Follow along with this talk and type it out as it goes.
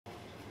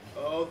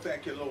Oh,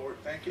 thank you, Lord.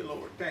 Thank you,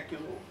 Lord. Thank you,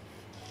 Lord.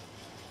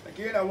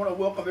 Again, I want to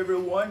welcome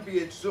everyone, be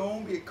it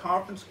Zoom, be it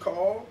conference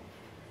call,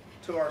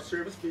 to our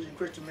service, Vision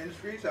Christian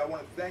Ministries. I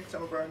want to thank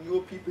some of our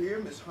newer people here,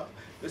 Ms.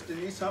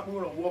 Denise Hunt. We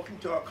want to welcome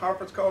to our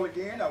conference call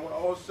again. I want to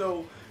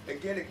also,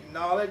 again,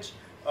 acknowledge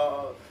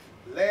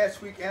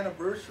last week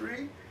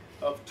anniversary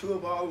of two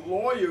of our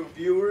loyal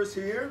viewers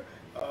here,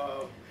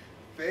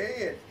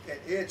 Faye and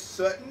Ed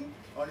Sutton,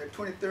 on their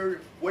 23rd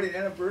wedding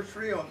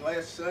anniversary on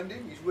last Sunday.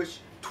 We wish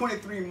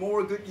 23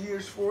 more good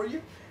years for you,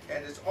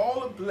 and it's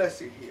all a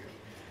blessing here.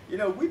 You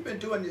know, we've been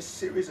doing this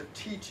series of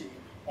teaching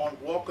on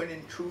walking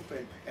in truth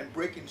and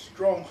breaking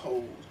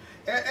strongholds.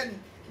 And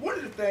one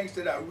of the things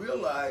that I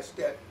realized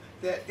that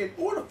in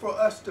order for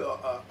us to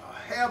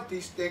have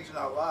these things in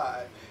our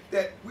lives,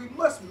 that we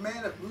must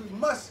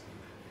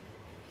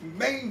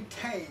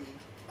maintain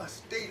a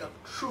state of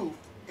truth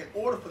in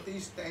order for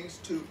these things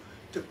to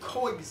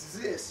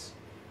coexist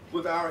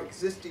with our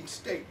existing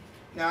state.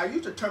 Now, I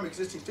use the term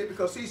existing state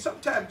because, see,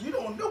 sometimes you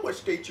don't know what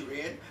state you're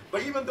in,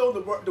 but even though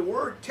the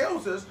word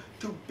tells us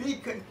to be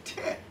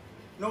content,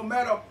 no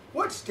matter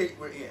what state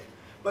we're in.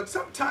 But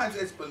sometimes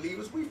as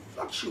believers, we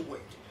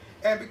fluctuate.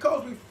 And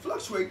because we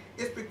fluctuate,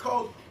 it's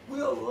because we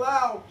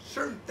allow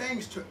certain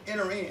things to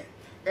enter in.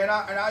 And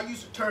I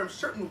use the term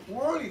certain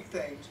worldly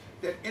things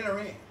that enter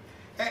in.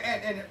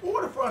 And in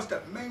order for us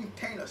to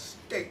maintain a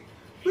state,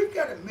 we've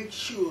got to make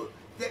sure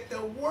that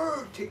the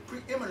word takes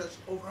preeminence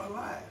over our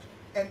lives.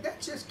 And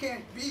that just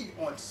can't be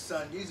on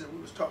Sundays, and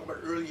we was talking about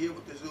earlier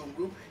with the Zoom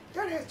group.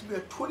 That has to be a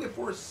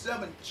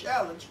 24/7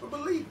 challenge for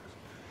believers.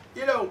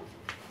 You know,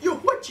 you're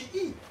what you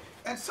eat.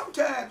 And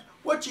sometimes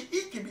what you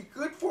eat can be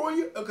good for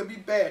you or can be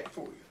bad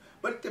for you.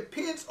 But it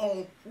depends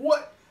on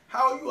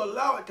how you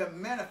allow it to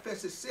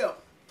manifest itself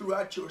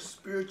throughout your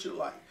spiritual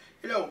life.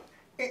 You know,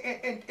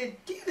 and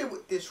dealing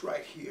with this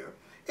right here,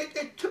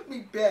 it took me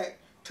back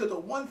to the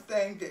one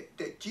thing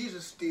that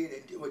Jesus did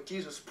and what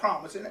Jesus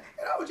promised. And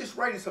I was just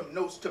writing some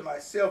notes to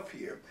myself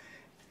here.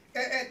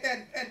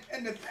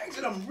 And the things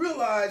that I'm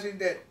realizing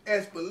that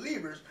as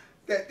believers,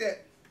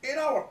 that in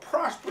our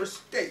prosperous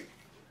state,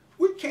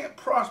 we can't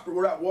prosper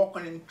without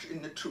walking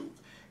in the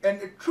truth.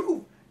 And the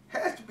truth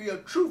has to be a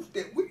truth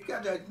that we've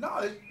got to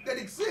acknowledge that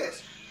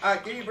exists. I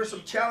gave her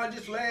some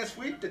challenges last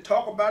week to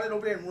talk about it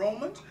over there in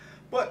Romans.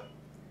 But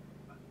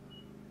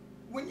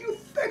when you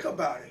think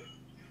about it,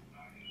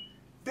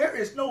 there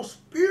is no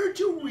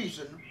spiritual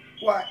reason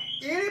why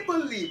any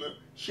believer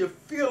should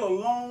feel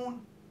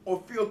alone or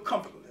feel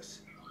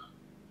comfortless.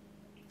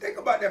 Think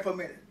about that for a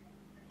minute.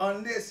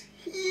 Unless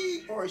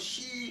he or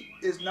she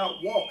is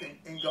not walking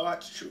in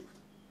God's truth.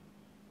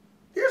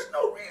 There's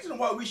no reason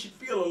why we should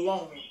feel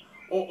alone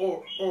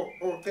or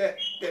that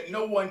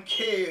no one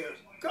cares.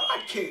 God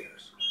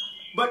cares.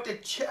 But the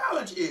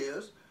challenge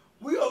is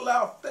we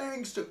allow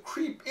things to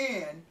creep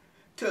in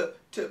to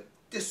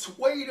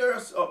dissuade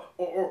us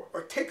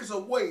or take us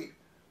away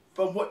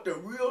from what the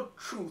real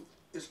truth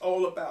is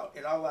all about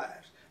in our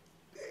lives.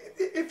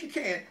 If you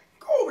can,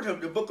 go over to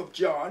the book of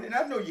John, and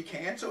I know you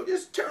can, so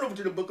just turn over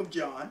to the book of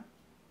John,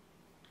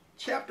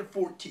 chapter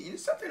 14.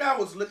 It's something I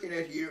was looking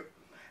at here,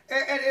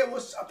 and it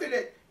was something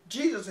that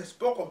Jesus has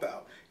spoken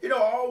about. You know,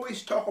 I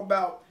always talk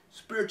about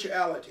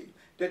spirituality,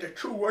 that the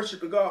true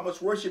worship of God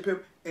must worship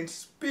him in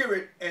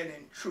spirit and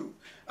in truth.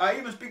 I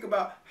even speak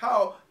about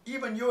how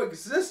even your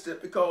existence,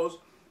 because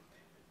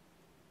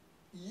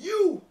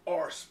you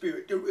are a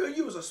spirit. The real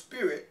you is a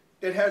spirit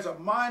that has a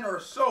mind or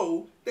a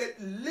soul that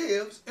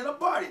lives in a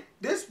body.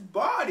 This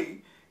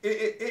body,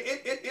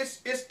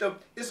 it's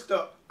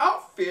the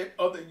outfit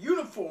or the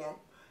uniform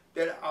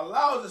that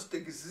allows us to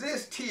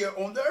exist here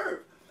on the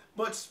earth.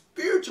 But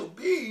spiritual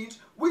beings,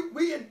 we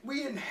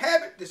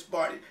inhabit this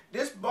body.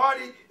 This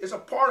body is a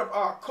part of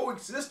our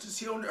coexistence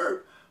here on the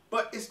earth.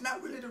 But it's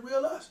not really the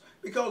real us.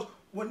 Because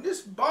when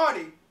this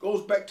body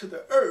goes back to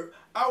the earth,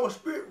 our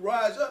spirit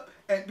rise up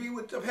and be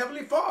with the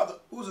Heavenly Father,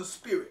 who's a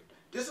spirit.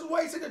 This is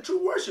why he said the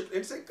true worship.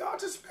 It said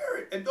God's a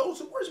spirit. And those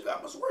who worship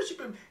God must worship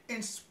him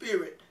in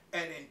spirit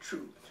and in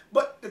truth.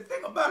 But the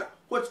thing about it,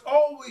 what's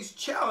always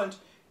challenged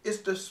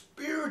is the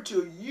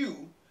spiritual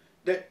you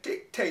that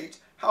dictates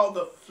how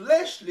the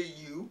fleshly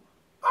you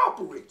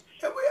operates.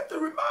 And we have to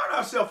remind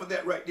ourselves of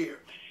that right there.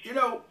 You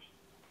know,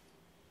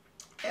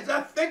 as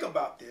I think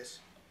about this,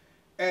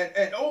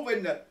 and over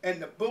in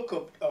the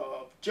book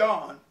of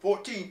John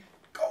 14,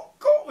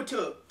 go over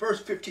to verse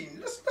 15.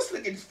 Let's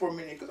look at this for a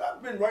minute, because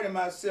I've been writing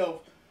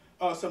myself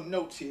some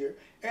notes here.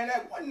 And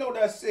that one note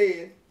I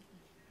said,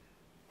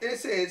 it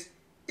says,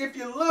 if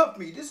you love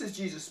me, this is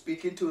Jesus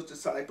speaking to his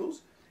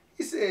disciples.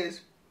 He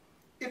says,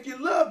 if you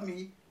love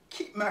me,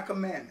 keep my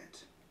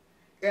commandments.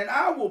 And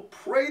I will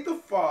pray the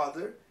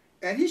Father,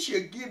 and he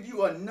shall give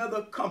you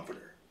another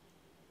comforter,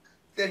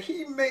 that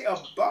he may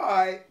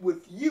abide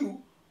with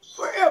you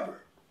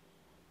forever.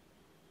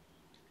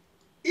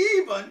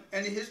 Even,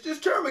 and here's this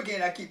term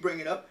again I keep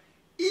bringing up,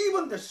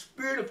 even the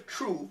Spirit of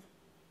truth,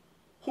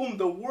 whom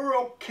the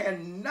world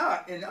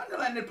cannot, and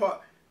underline that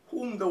part,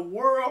 whom the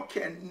world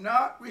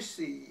cannot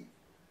receive,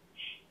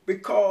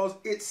 because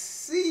it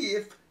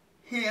seeth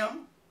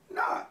him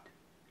not,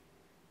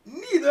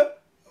 neither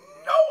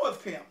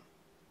of him,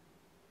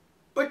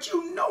 but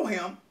you know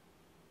him,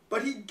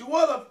 but he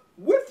dwelleth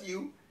with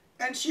you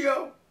and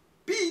shall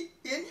be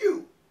in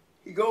you.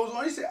 He goes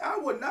on, he said, I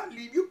will not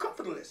leave you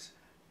comfortless.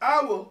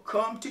 I will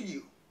come to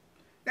you.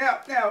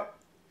 Now,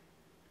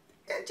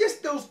 in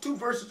just those two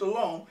verses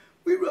alone,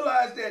 we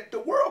realize that the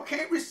world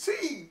can't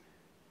receive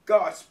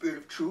God's Spirit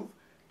of truth.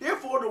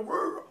 Therefore,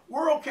 the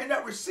world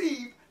cannot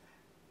receive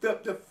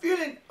the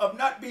feeling of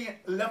not being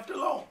left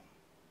alone.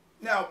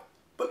 Now,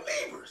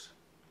 believers,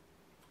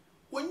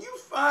 when you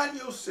find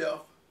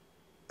yourself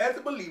as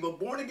a believer,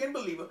 born-again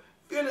believer,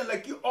 feeling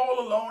like you're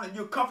all alone and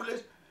you're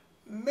comfortless,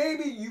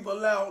 maybe you've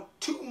allowed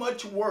too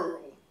much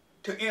world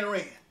to enter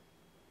in.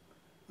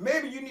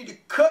 Maybe you need to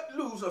cut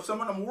loose of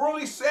some of them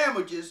worldly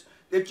sandwiches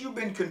that you've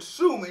been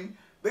consuming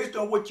based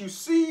on what you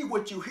see,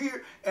 what you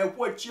hear, and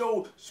what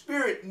your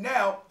spirit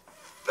now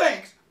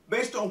thinks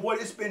based on what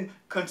it's been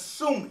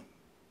consuming.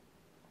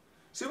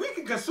 See, we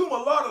can consume a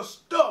lot of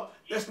stuff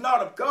that's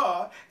not of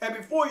God, and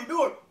before you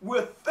know it,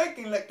 we're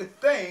thinking like the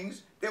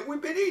things that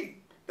we've been eating.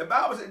 The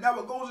Bible says, now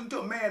what goes into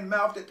a man's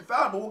mouth that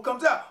defiles what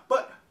comes out.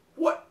 But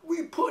what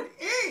we put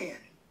in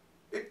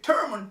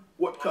determines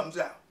what comes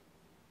out.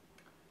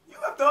 You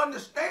have to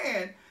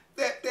understand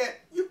that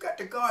you've got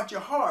to guard your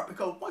heart,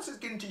 because once it's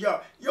getting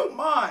to your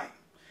mind,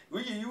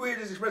 you hear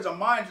this expression, a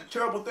mind is a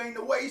terrible thing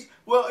to waste.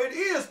 Well, it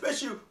is,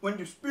 especially when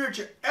your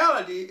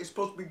spirituality is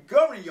supposed to be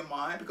governing your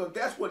mind, because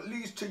that's what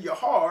leads to your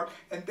heart,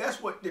 and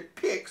that's what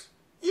depicts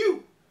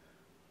you.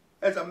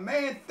 As a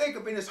man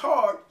thinketh in his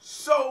heart,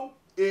 so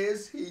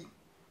is he.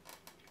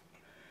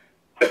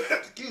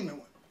 Excuse me.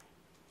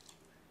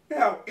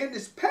 Now, in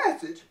this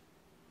passage,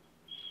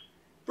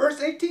 verse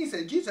 18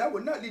 says, Jesus, I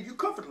will not leave you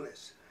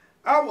comfortless.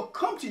 I will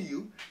come to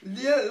you a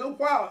little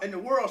while, and the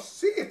world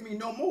seeth me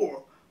no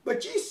more.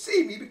 But ye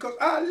see me, because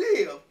I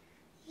live,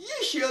 ye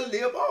shall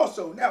live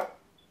also. Now,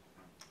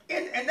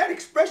 in that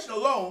expression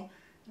alone,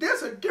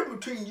 there's a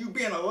difference between you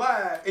being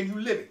alive and you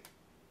living.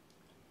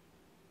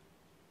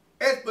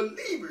 As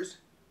believers,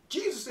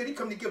 Jesus said he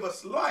come to give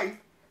us life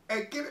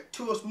and give it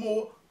to us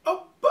more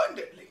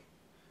abundantly.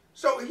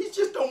 So he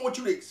just don't want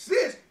you to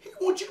exist. He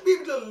wants you to be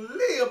able to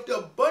live the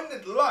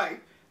abundant life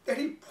that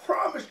he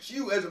promised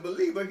you as a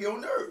believer here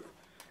on earth.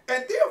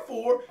 And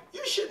therefore,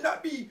 you should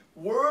not be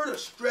worried or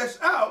stressed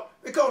out,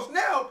 because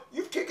now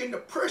you've taken the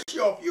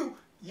pressure off you.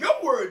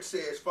 Your word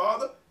says,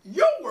 Father.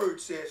 Your word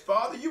says,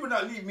 Father, you will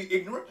not leave me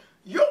ignorant.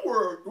 Your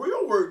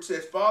word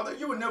says, Father,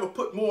 you will never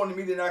put more on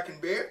me than I can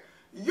bear.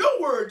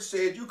 Your word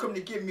said you come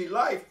to give me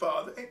life,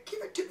 Father, and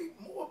give it to me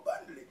more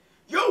abundantly.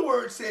 Your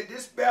word said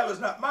this battle is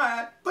not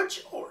mine,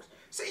 but yours.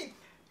 See,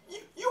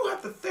 you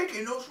have to think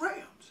in those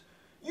realms.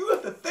 You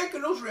have to think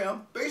in those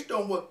realms based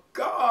on what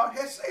God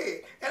has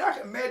said. And I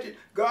can imagine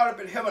God up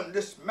in heaven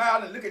just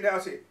smiling, looking down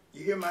and saying,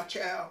 you hear my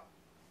child?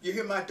 You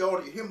hear my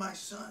daughter? You hear my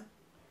son?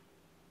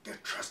 They're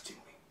trusting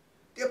me.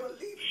 They're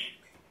believing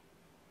in me.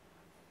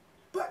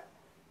 But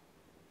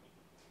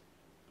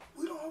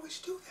we don't always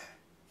do that.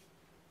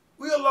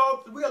 We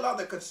allow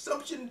the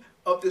consumption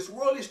of this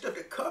worldly stuff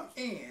to come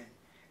in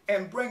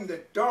and bring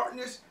the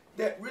darkness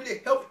that really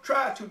helps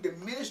try to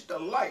diminish the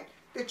light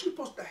that you're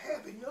supposed to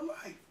have in your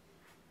life.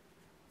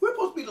 We're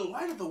supposed to be the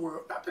light of the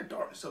world, not the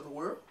darkness of the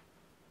world.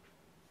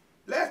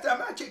 Last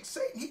time I checked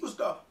Satan, he was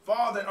the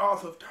father and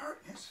author of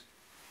darkness.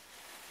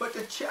 But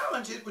the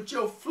challenge is with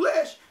your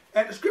flesh,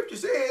 and the scripture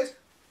says,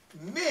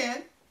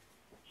 men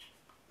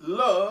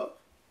love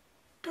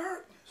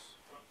darkness.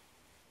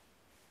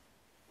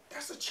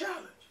 That's a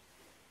challenge.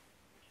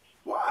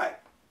 Why?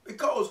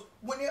 Because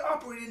when they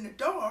operate in the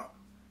dark,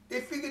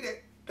 they figure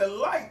that the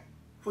light,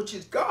 which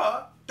is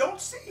God, don't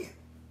see him.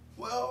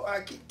 Well,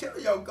 I keep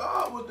telling y'all,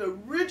 God was the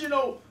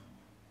original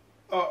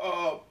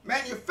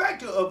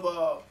manufacturer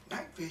of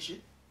night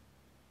vision.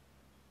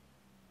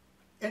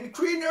 And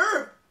creating the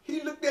earth,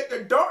 he looked at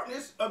the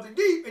darkness of the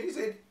deep, and he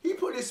said, he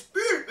put his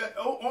spirit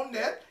on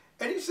that,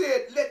 and he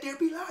said, let there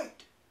be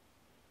light.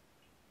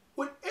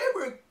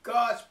 Whenever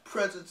God's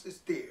presence is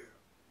there,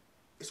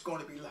 it's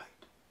going to be light.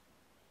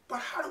 But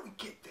how do we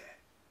get that?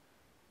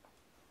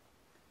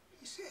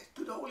 He says,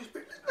 through the Holy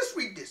Spirit. Let's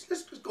read this.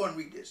 Let's go and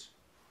read this.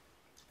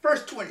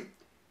 Verse 20.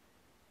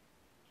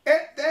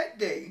 At that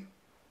day,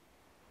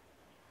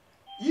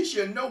 ye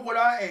shall know what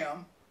I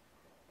am.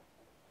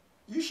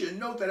 You shall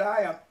know that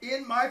I am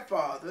in my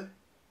Father,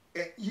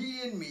 and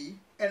ye in me,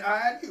 and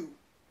I in you.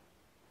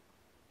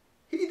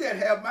 He that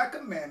hath my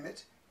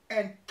commandments,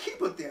 and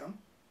keepeth them,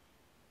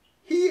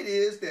 he it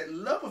is that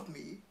loveth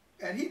me,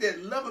 and he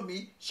that loveth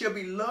me shall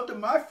be loved of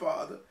my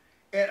Father,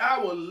 and I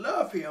will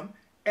love him,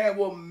 and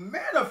will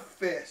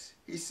manifest,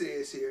 he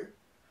says here,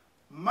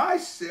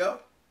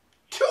 myself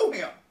to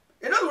him.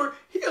 In other words,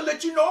 he'll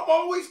let you know I'm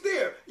always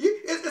there.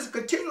 It's a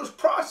continuous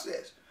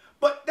process.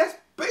 But that's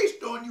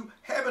based on you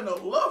having a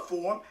love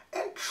for him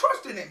and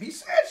trusting him, he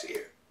says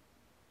here.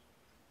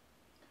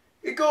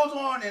 It goes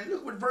on, and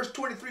look what verse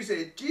 23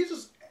 says.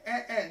 Jesus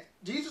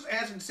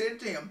answered and said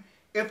to him,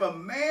 if a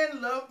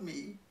man love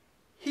me,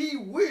 he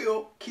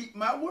will keep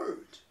my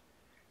words.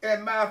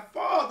 And my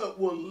Father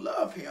will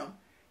love him,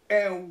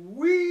 and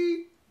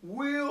we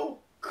will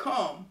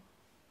come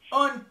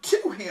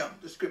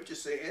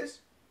says,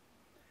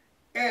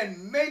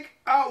 and make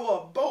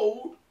our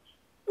abode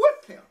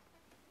with him.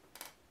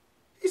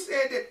 He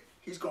said that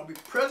he's going to be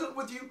present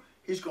with you.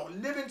 He's going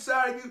to live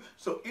inside of you.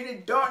 So any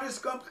darkness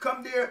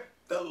come there,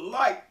 the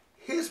light,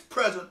 his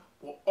presence,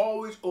 will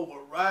always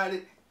override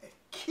it and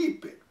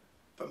keep it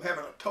from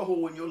having a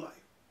toehold in your life.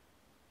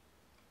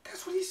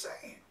 That's what he's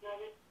saying.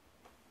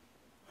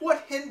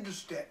 What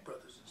hinders that,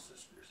 brothers and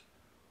sisters?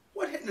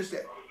 What hinders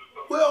that?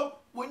 Well,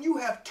 when you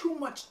have too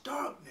much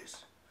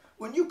darkness,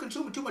 when you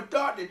consume too much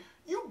darkness,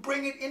 you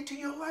bring it into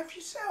your life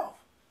yourself.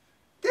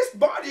 This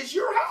body is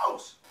your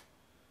house.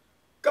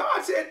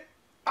 God said,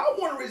 I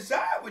want to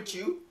reside with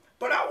you,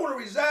 but I want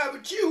to reside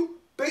with you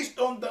based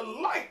on the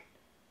light.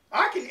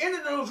 I can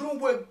enter those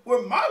rooms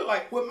where my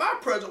light, where my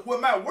presence, where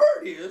my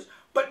word is,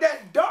 but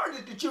that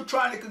darkness that you're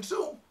trying to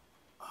consume,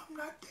 I'm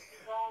not there.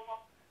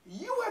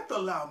 You have to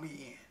allow me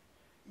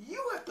in.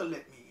 You have to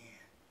let me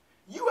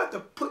in. You have to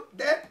put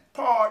that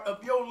part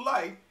of your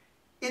life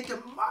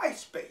into my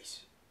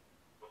space.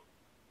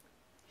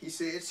 He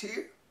says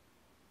here,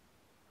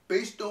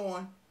 based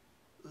on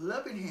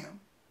loving him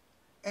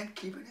and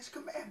keeping his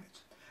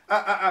commandments.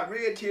 I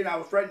read here, and I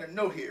was writing a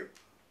note here.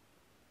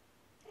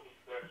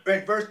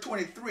 In verse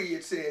 23,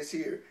 it says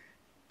here,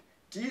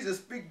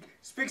 Jesus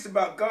speaks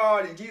about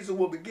God, and Jesus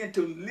will begin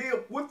to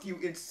live with you,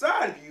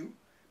 inside of you,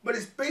 but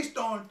it's based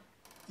on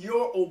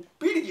your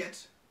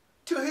obedience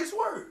to his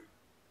word.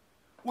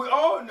 We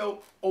all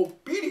know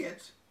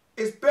obedience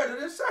is better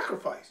than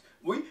sacrifice.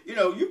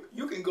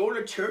 You can go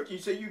to church, you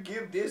say you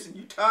give this and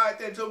you tithe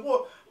that and so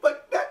forth,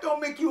 but that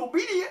don't make you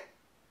obedient.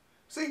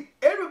 See,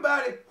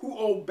 everybody who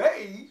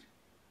obeys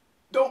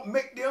don't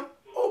make them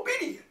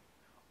obedient.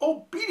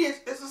 Obedience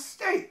is a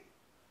state.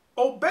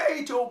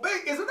 To obey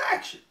is an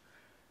action.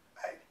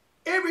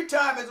 Every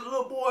time as a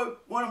little boy,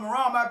 when I'm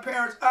around my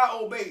parents, I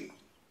obeyed.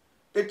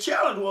 The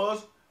challenge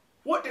was,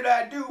 what did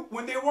I do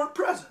when they weren't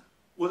present?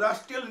 Was I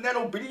still in that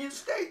obedient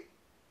state?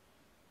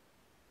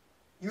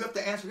 You have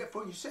to answer that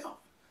for yourself.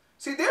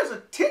 See, there's a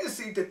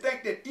tendency to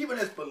think that even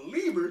as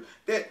believers,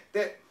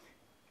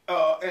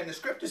 and the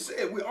scripture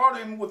said we honor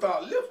him with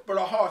our lips, but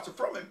our hearts are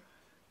from him.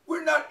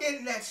 We're not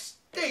in that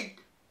state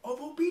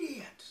of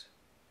obedience.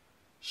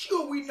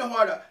 Sure, we know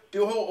how to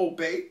do whole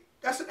obey.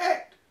 That's an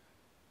act.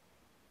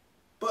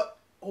 But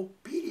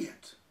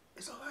obedience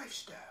is a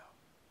lifestyle.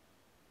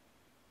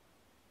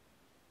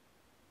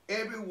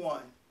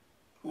 Everyone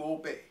who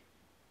obeys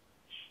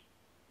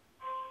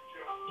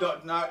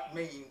does not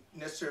mean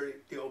necessarily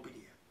they're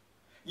obedient.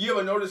 You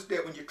ever notice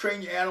that when you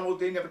train your animals,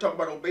 they never talk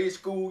about obey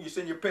school? You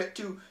send your pet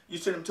to, you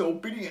send them to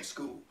obedience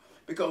school.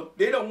 Because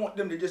they don't want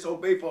them to just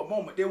obey for a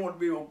moment. They want to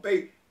be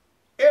obeyed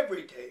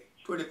every day,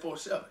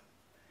 24/7.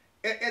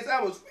 As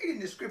I was reading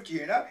the scripture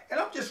here, and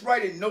I'm just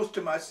writing notes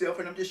to myself,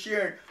 and I'm just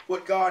sharing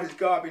what God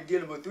been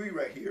dealing with me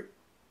right here.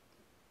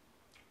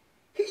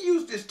 He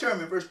used this term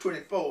in verse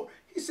 24.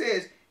 He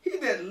says, he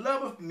that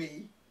loveth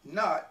me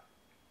not,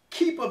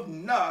 keepeth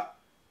not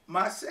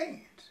my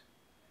sayings.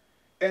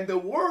 And the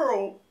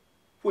world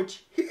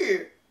which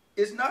hear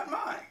is not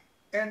mine.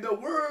 And the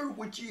word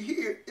which ye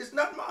hear is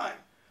not mine,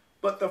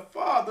 but the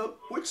Father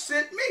which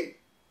sent me.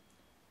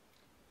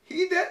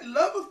 He that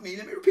loveth me,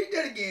 let me repeat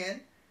that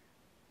again.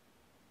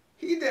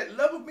 He that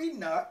loveth me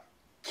not,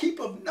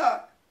 keepeth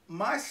not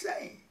my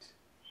sayings.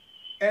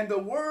 And the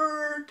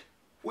word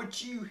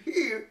which you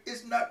hear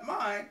is not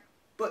mine,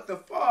 but the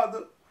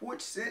Father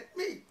which sent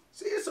me.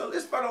 See, it's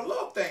about a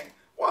love thing.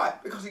 Why?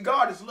 Because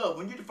God is love.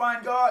 When you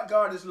define God,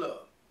 God is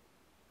love.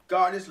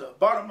 God is love.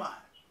 Bottom line.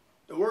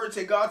 The word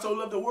says God so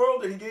loved the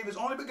world that he gave his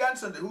only begotten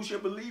son, that who shall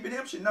believe in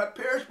him should not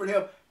perish but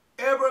have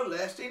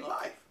everlasting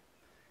life.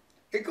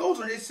 It goes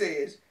on, it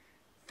says,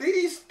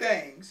 these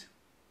things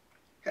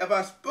have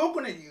I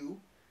spoken to you,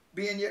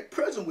 being yet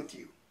present with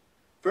you.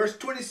 Verse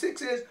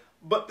 26 says,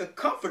 but the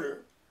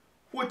Comforter,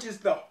 which is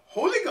the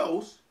Holy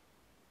Ghost,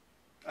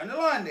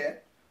 underline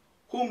that,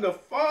 whom the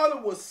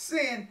Father will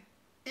send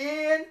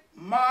in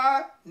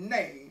my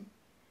name,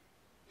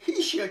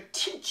 he shall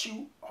teach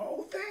you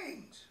all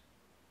things,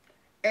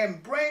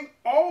 and bring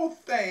all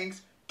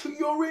things to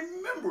your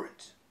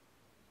remembrance,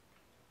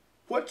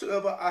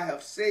 whatsoever I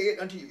have said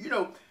unto you. You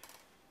know,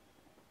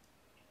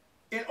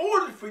 in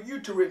order for you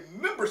to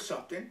remember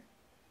something,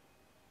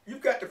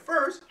 you've got to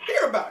first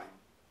hear about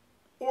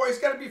it. Or it's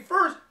got to be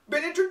first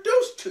been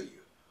introduced to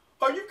you.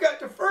 Or you've got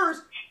to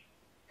first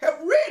have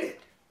read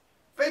it.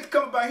 Faith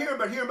comes by hearing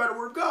about the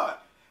word of God.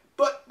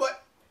 But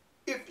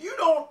if you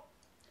don't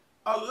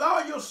allow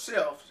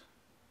yourself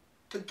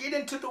to get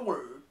into the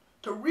word,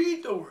 to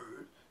read the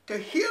word, to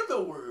hear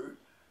the word,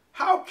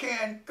 how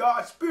can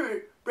God's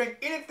Spirit bring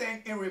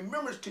anything in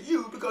remembrance to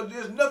you, because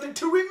there's nothing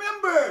to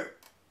remember?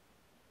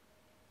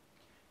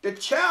 The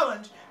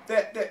challenge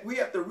that we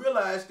have to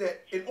realize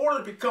that in order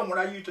to become what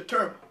I use the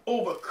term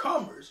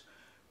overcomers,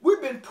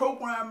 we've been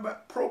programmed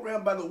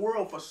by the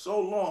world for so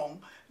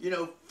long,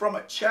 from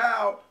a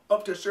child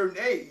up to a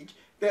certain age,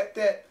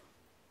 that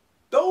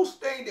those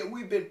things that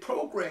we've been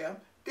programmed,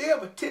 they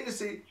have a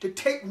tendency to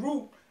take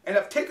root and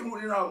have taken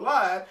root in our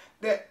lives,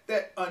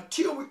 that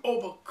until we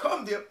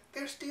overcome them,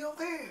 they're still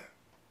there.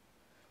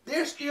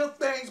 There's still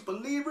things,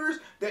 believers,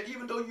 that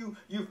even though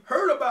you've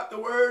heard about the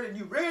word and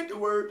you read the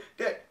word,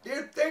 that there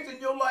are things in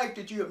your life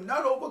that you have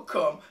not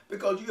overcome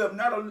because you have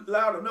not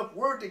allowed enough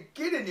word to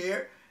get in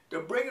there to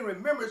bring in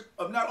remembrance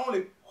of not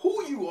only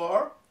who you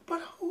are,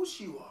 but whose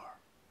you are.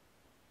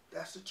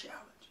 That's the challenge.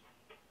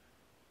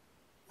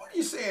 What are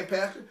you saying,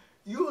 Pastor?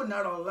 You are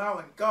not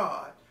allowing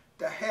God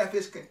to have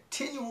his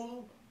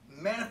continual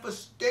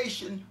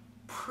manifestation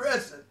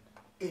present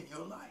in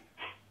your life.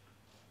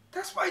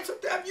 That's why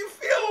sometimes you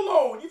feel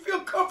alone. You feel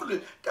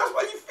comfortless. That's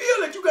why you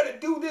feel that you got to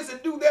do this and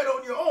do that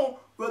on your own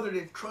rather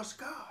than trust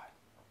God.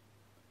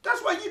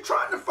 That's why you're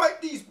trying to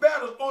fight these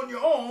battles on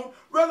your own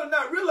rather than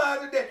not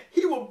realizing that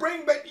he will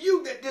bring back to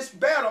you that this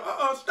battle,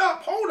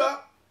 stop, hold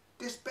up.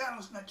 This battle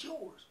is not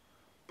yours,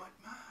 but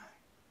mine.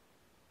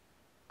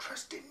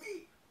 Trust in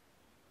me.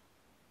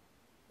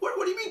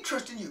 What do you mean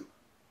trust in you?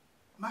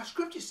 My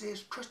scripture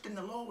says trust in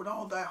the Lord with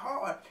all thy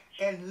heart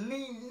and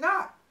lean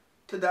not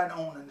to thine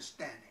own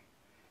understanding.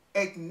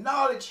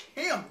 Acknowledge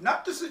him,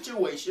 not the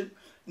situation,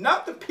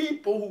 not the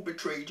people who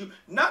betrayed you,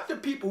 not the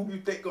people who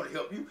you think are going to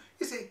help you.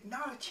 It's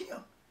acknowledge him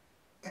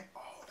in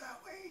all thy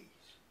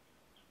ways,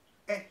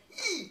 and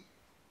he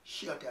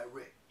shall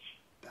direct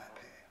thy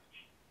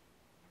path.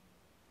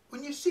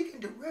 When you're seeking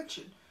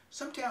direction,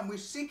 sometimes we're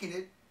seeking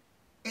it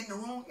in the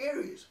wrong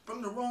areas,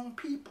 from the wrong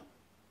people,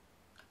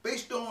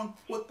 based on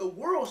what the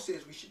world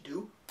says we should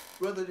do,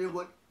 rather than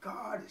what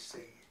God is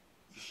saying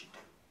you should do.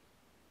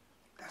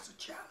 That's a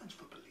challenge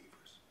for believers.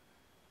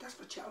 That's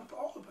a challenge for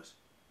all of us.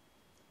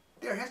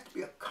 There has to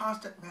be a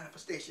constant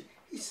manifestation.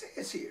 He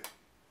says here.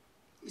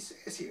 He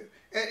says here.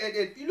 And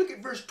if you look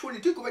at verse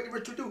 22, go back to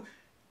verse 22.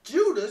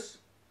 Judas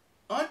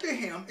unto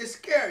him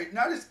Iscariot,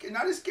 not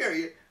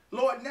Iscariot,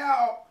 Lord,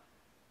 now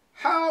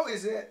how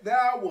is it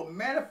thou wilt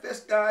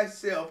manifest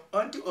thyself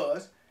unto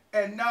us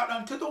and not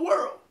unto the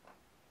world?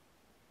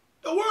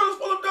 The world is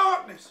full of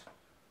darkness.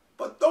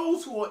 But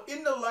those who are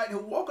in the light, who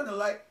walk in the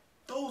light,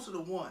 those are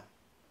the ones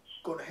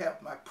going to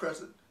have my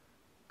presence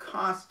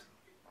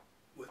constantly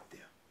with them.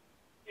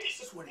 This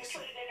is what he's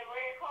saying.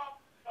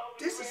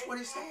 This is what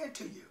he's saying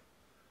to you.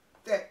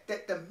 That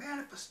the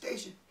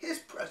manifestation, his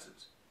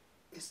presence,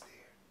 is there.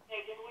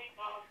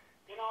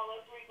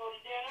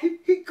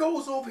 He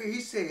goes over here,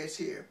 he says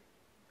here,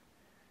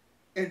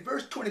 in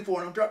verse 24,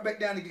 and I'll drop back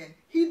down again,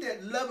 he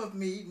that loveth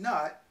me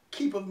not,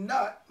 keepeth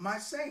not my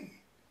saying.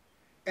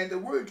 And the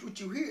words which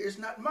you hear is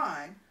not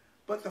mine,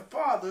 but the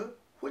Father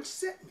which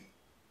sent me.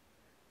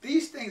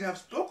 These things I have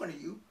spoken to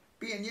you,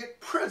 being yet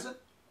present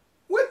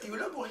with you.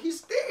 In other words,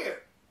 he's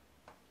there.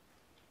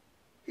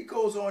 He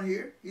goes on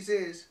here. He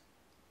says,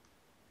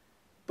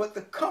 but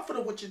the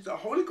Comforter, which is the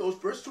Holy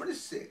Ghost, verse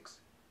 26,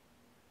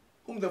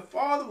 whom the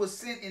Father will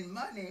send in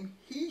my name,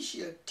 he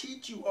shall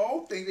teach you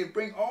all things and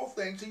bring all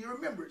things to your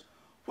remembrance.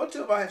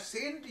 Whatsoever I have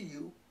said unto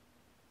you,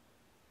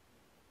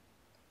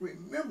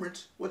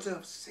 remembrance whatsoever I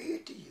have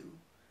said to you.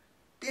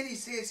 Then he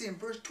says in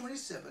verse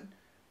 27,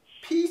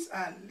 peace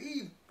I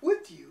leave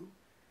with you,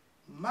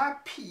 my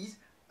peace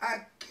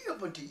I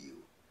give unto you.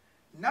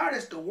 Not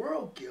as the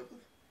world giveth,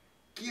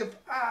 give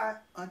I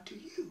unto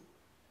you.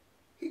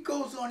 He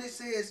goes on, it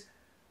says,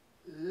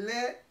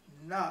 let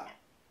not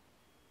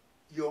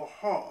your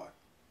heart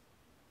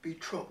be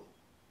troubled,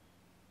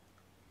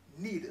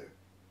 neither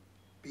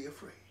be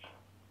afraid.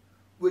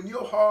 When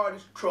your heart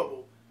is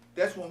troubled,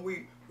 that's when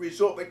we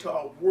resort back to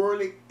our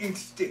worldly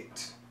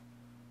instincts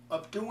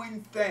of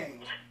doing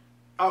things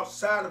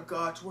outside of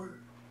God's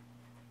word.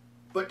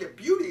 But the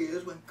beauty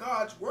is when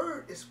God's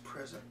word is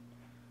present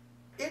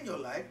in your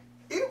life,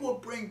 it will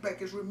bring back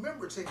his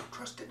remembrance, saying,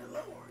 trust in the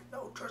Lord.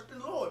 No, trust in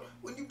the Lord.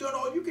 When you've done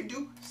all you can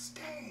do,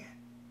 stand.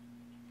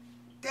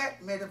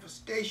 That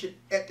manifestation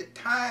at the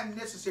time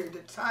necessary, the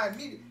time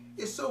needed,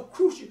 is so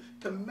crucial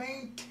to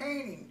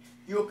maintaining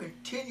your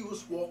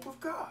continuous walk with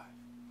God.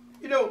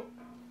 You know,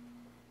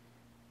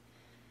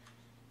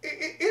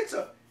 it's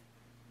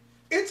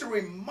a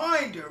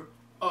reminder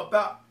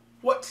about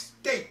what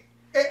state,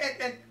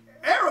 and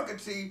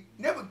arrogancy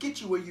never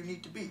gets you where you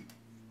need to be.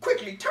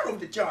 Quickly, turn over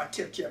to John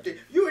 10th chapter.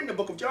 You're in the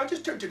book of John,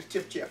 just turn to the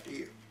 10th chapter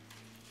here.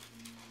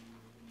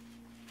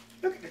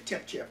 Look at the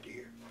 10th chapter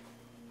here.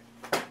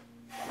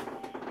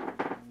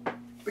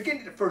 Begin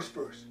at the first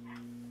verse.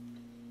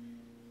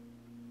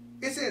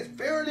 It says,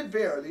 verily,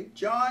 verily,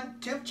 John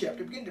 10th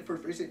chapter, begin at the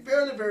first verse. It says,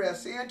 verily, verily, I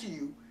say unto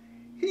you,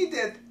 he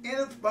that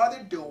entereth by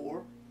the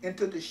door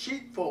into the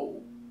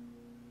sheepfold.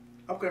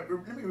 Okay,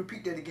 let me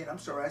repeat that again. I'm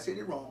sorry, I said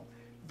it wrong.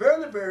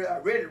 Verily, verily, I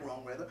read it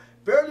wrong, rather.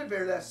 Verily,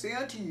 verily, I say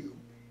unto you,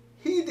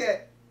 he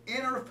that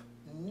entereth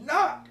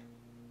not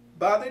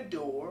by the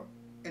door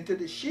into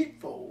the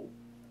sheepfold,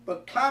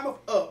 but climbeth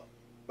up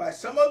by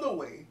some other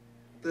way,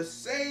 the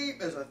same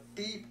as a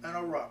thief and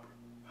a robber.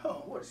 Huh,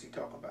 what is he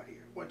talking about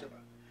here? What's about?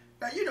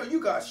 Now, you know, you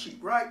got sheep,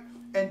 right?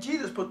 And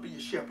Jesus is supposed to be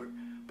your shepherd.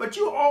 But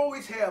you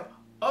always have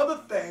other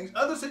things,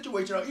 other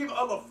situations, or even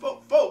other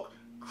folk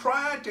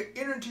trying to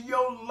enter into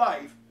your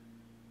life,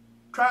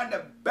 trying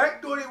to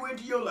backdoor their way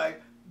into your life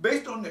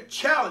based on the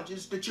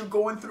challenges that you're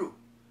going through.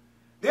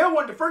 They're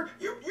one of the first.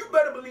 You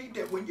better believe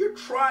that when you're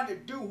trying to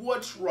do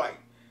what's right,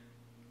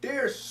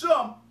 There's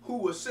some who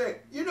will say,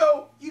 you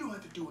know, you don't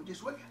have to do it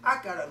this way.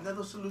 I got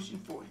another solution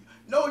for you.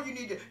 No, you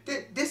need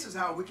to, this is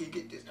how we can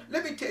get this.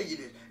 Let me tell you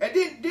this. And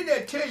then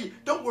they'll tell you,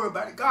 don't worry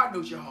about it. God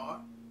knows your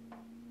heart.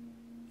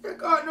 Yeah,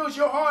 God knows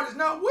your heart is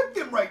not with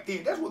them right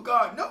then. That's what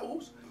God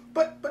knows.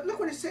 But look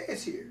what it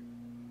says here.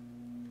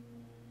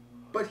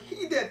 But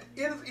he that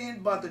enters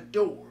in by the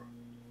door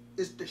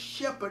is the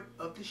shepherd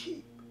of the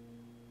sheep.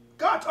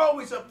 God's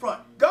always up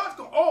front. God's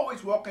going to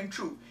always walk in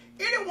truth.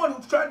 Anyone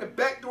who's trying to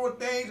backdoor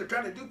things or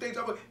trying to do things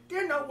over,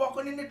 they're not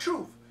walking in the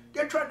truth.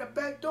 They're trying to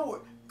backdoor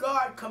it.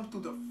 God comes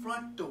through the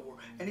front door,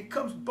 and he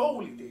comes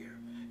boldly there.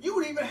 You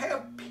would even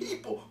have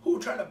people who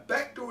are trying to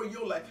backdoor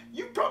your life.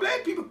 You probably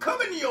had people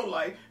come into your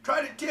life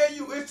trying to tell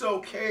you it's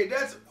okay.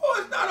 It's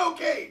not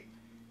okay.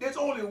 There's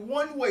only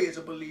one way as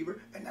a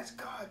believer, and that's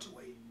God's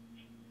way.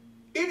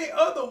 Any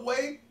other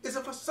way is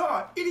a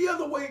facade. Any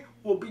other way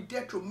will be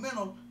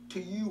detrimental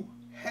to you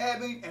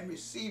having and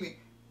receiving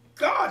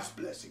God's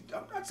blessing.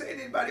 I'm not saying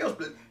anybody else's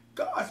blessing.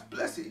 God's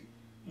blessing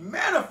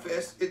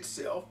manifests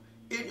itself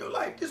in your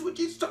life. This is what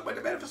Jesus talked about,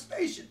 the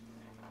manifestation.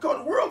 Because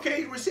the world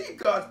can't receive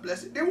God's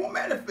blessing. They won't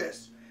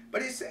manifest.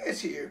 But it says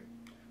here,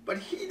 but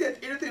he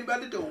that entereth in by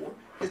the door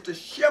is the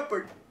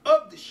shepherd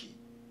of the sheep.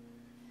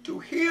 To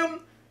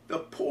him the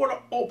porter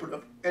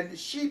openeth, and the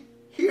sheep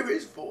hear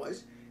his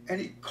voice, and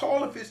he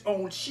calleth his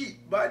own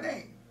sheep by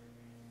name,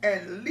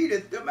 and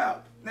leadeth them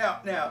out.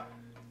 Now,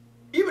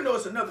 even though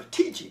it's another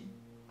teaching,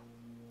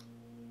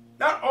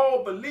 not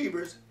all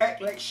believers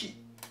act like sheep.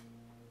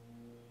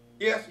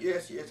 Yes,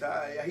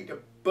 I hate to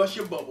bust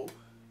your bubble.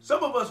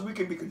 Some of us, we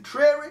can be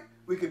contrary,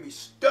 we can be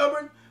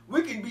stubborn,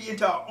 we can be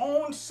into our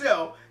own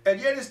self,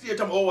 and yet it's still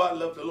talking, oh, I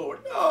love the Lord.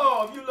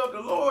 No, if you love the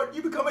Lord,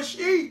 you become a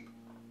sheep.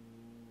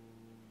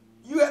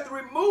 You have to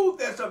remove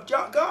that stuff.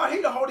 God,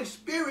 he the Holy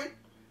Spirit.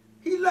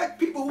 He likes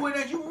people who are in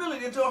their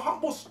humility into a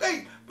humble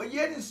state, but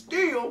yet and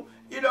still,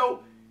 you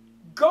know,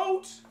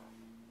 goats,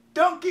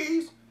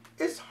 donkeys,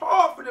 it's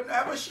hard for them to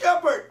have a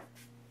shepherd.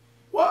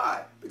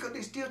 Why? Because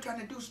they're still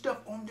trying to do stuff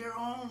on their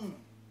own.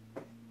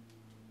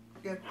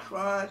 They're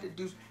trying to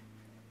do.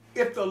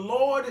 If the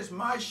Lord is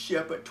my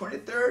shepherd,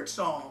 23rd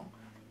Psalm,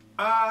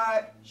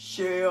 I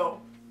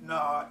shall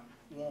not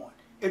want.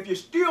 If you're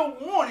still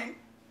wanting,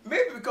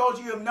 maybe because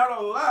you have not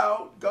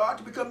allowed God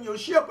to become your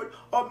shepherd,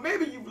 or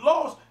maybe you've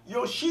lost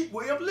your sheep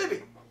way of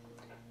living.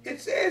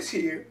 It says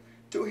here,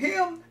 to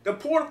him the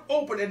porter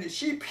opened, and the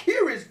sheep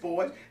hear his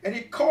voice, and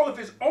he calleth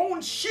his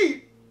own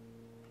sheep,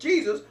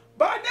 Jesus,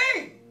 by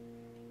name,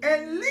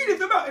 and leadeth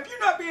them out. If you're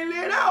not being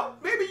led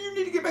out, maybe you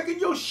need to get back in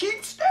your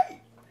sheep state.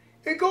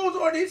 It goes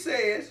on, it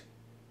says,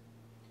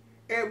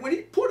 and when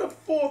he putteth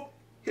forth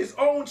his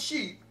own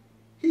sheep,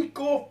 he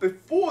goeth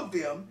before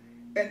them,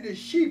 and the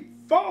sheep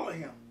follow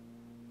him,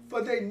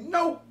 for they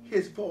know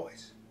his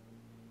voice.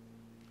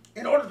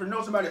 In order to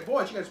know somebody's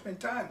voice, you got to spend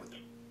time with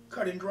them,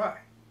 cut and dry.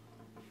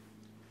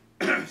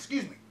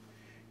 Excuse me.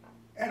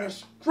 And a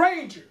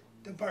stranger,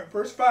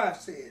 verse 5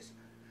 says,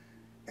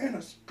 and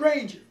a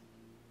stranger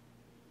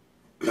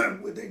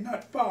will they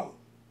not follow,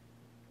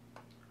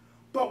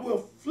 but will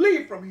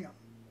flee from him,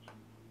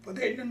 for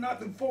they know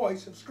not the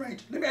voice of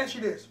strangers. Let me ask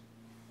you this.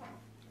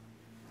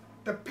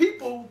 The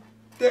people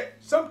that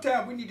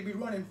sometimes we need to be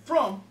running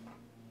from,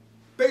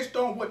 based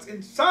on what's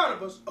inside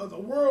of us, or the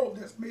world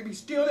that's maybe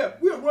still there,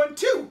 we'll run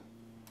too.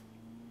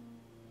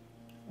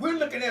 We're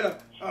looking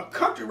at a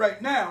country right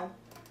now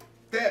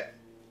that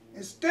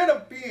instead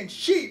of being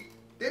sheep,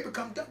 they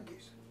become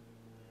donkeys.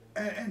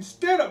 And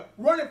instead of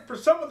running for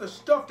some of the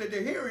stuff that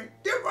they're hearing,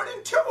 they're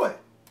running to it.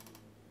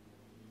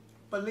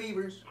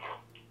 Believers,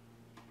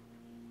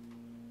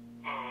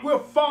 we're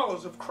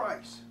followers of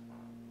Christ.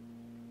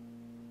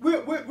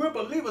 We're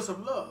believers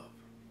of love.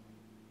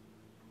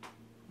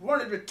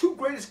 One of the two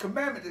greatest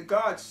commandments that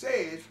God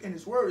says in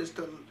his word is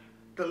to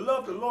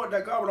love the Lord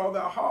thy God with all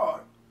thy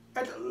heart,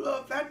 and to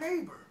love thy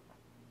neighbor.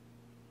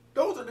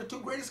 Those are the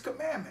two greatest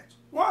commandments.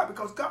 Why?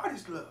 Because God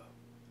is love.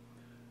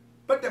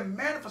 But the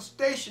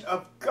manifestation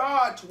of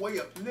God's way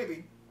of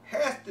living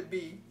has to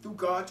be through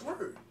God's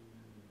word.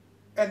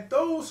 And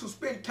those who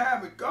spend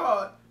time with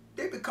God,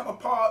 they become a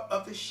part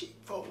of the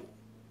sheepfold.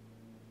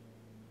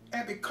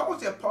 And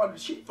because they're part of the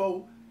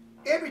sheepfold,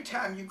 every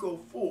time you go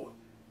forth,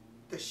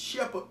 the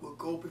shepherd will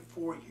go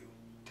before you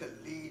to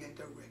lead and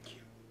direct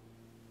you.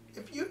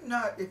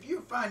 If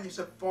you find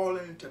yourself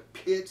falling into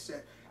pits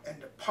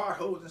and the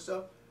potholes and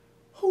stuff,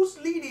 who's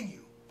leading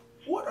you?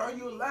 What are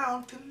you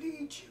allowing to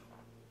lead you?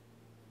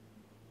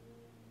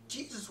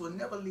 Jesus will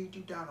never lead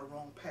you down the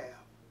wrong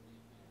path.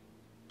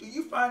 Do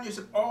you find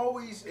yourself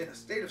always in a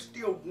state of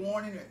still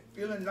warning and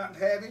feeling not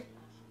having?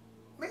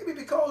 Maybe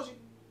because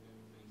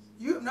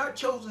you have not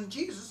chosen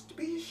Jesus to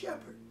be your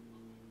shepherd.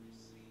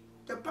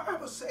 The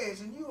Bible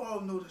says, and you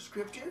all know the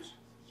scriptures,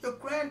 your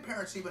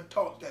grandparents even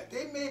taught that.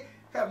 They may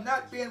have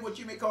not been what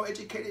you may call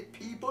educated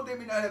people. They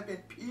may not have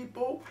been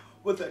people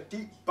with a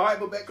deep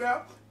Bible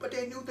background, but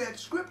they knew that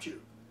scripture.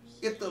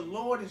 If the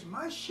Lord is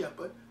my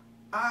shepherd,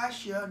 I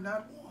shall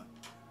not want.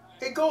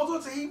 It goes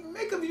on to say, he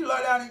maketh you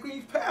lie down in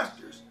green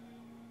pastures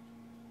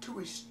to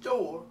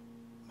restore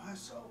my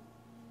soul,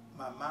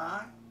 my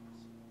mind,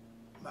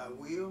 my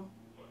will,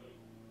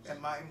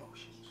 and my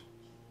emotions.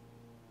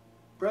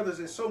 Brothers,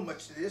 there's so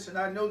much to this, and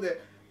I know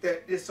that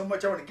there's so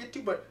much I want to get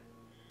to, but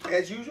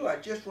as usual, I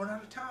just run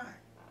out of time.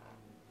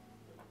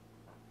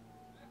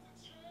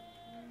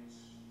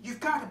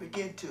 You've got to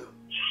begin to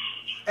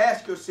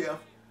ask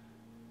yourself,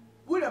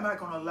 when am I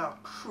going to allow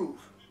truth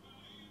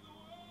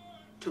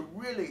to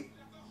really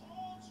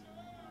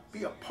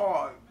be a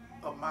part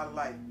of my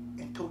life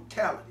in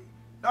totality,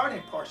 not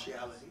in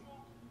partiality?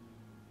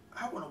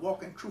 I want to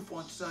walk in truth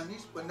on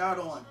Sundays, but not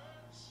on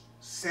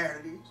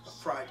Saturdays or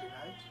Friday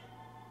nights.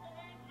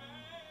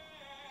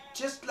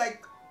 Just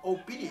like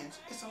obedience,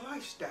 it's a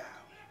lifestyle.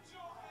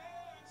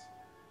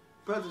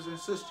 Brothers and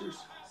sisters,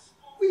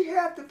 we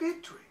have the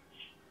victory.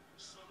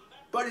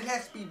 But it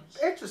has to be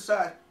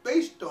exercised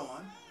based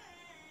on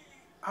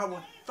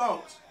our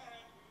thoughts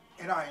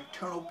and our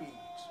internal beings.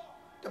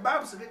 The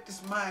Bible said, let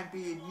this mind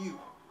be in you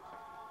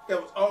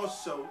that was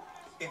also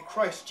in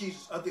Christ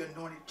Jesus, of the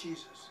anointed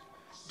Jesus.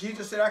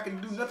 Jesus said, I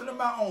can do nothing of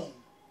my own,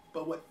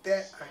 but what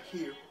that I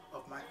hear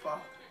of my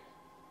Father.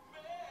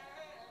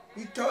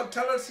 He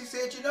tell us, he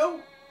said, you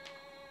know,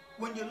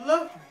 when you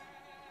love me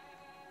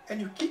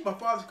and you keep my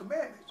Father's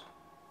commandments,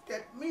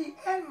 that me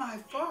and my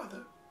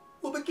Father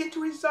will begin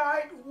to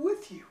reside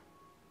with you.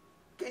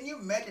 Can you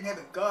imagine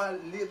having God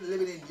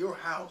living in your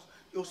house,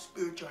 your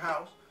spiritual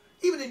house,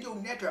 even in your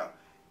natural house?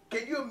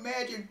 Can you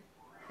imagine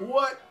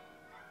what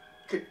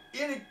could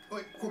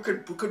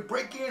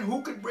break in,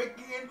 who could break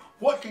in,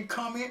 what can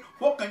come in,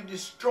 what can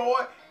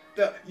destroy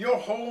your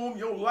home,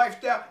 your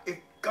lifestyle, if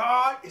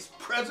God is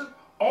present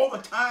all the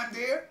time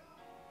there?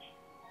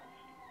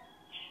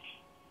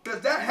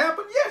 Does that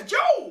happen? Yes,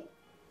 Job.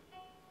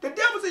 The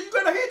devil said, you're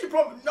going to hate your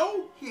problem.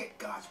 No, he had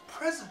God's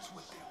presence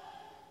with him.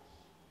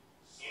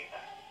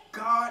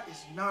 God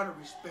is not a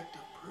respecter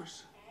of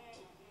person.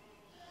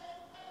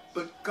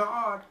 But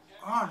God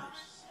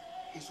honors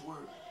his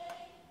word.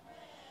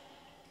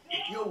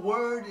 If your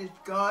word is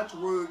God's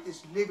word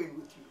is living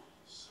with you,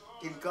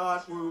 then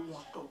God's word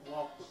wants to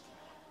walk with you.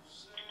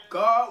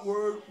 God's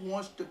word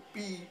wants to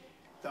be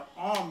the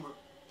armor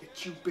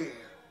that you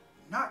bear.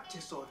 Not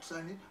just on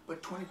Sunday,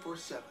 but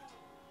 24/7.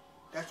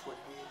 That's what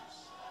it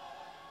is.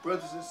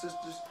 Brothers and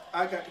sisters,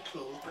 I got to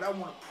close, but I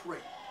want to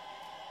pray.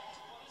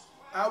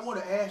 I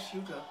want to ask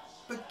you to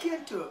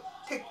begin to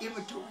take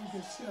inventory of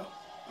yourself.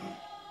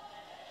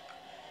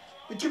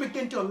 That you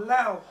begin to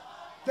allow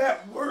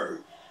that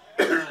word,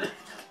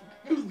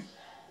 excuse me,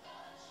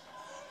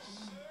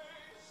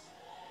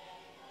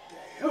 to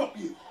help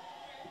you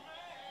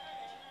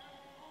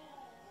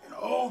in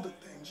all the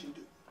things you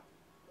do.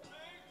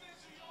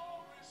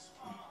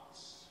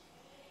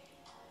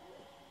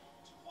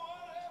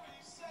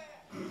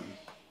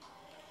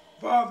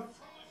 Father,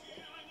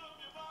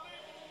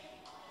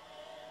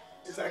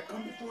 as I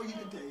come before you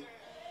today,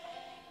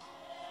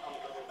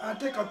 I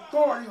take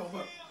authority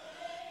over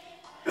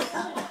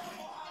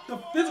the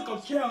physical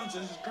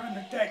challenges that's trying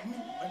to attack me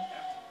right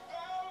now.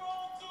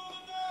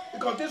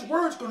 Because this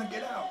word's going to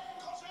get out.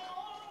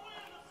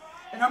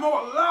 And I'm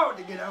going to allow it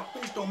to get out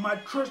based on my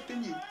trust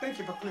in you. Thank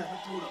you for clearing the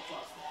throat up,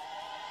 Father.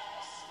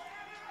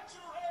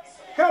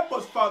 Help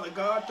us, Father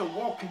God, to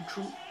walk in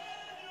truth.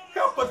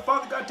 Help us,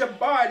 Father God, to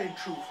abide in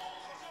truth.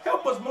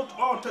 Help us, most of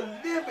all, to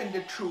live in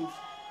the truth,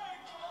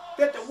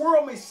 that the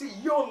world may see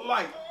your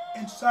light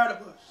inside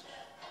of us.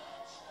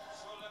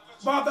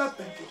 Father, I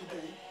thank you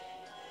today.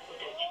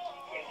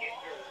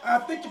 I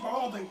thank you for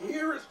all the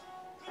hearers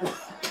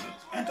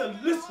and the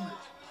listeners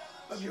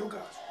of your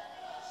gospel.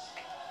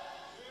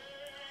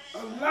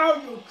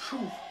 Allow your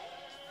truth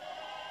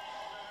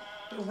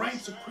to reign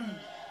supreme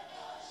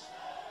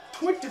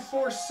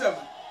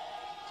 24/7,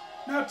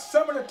 not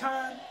some of the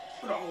time,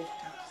 but all the time.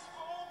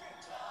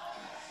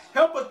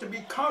 Help us to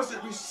be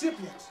constant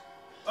recipients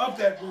of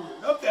that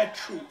word, of that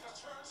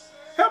truth.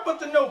 Help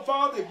us to know,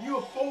 Father, if you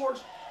are for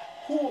us,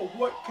 who or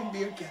what can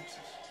be against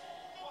us.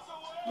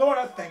 Lord,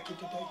 I thank you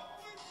today.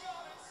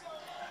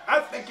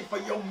 I thank you for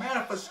your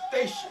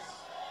manifestation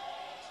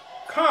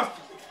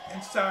constantly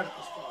inside of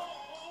us, Father.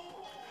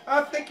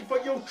 I thank you for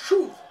your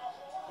truth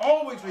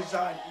always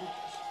residing with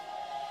us.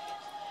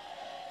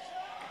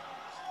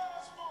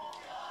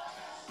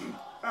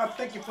 I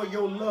thank you for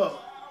your love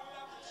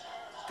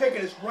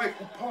taking its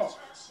rightful part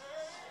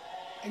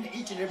in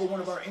each and every one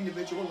of our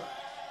individual lives.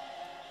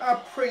 I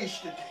praise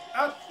you today.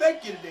 I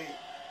thank you today.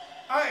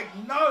 I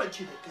acknowledge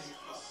you today,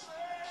 Father.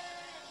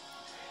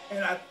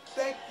 And I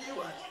thank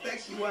you, I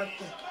thank you, I thank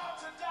you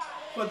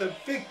for the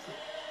victory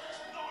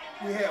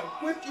we have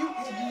with you,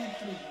 in you, and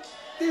through you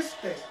this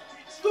day,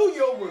 through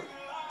your word.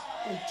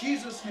 In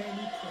Jesus' name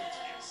we pray.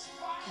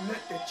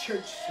 Let the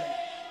church say,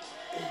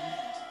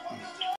 amen.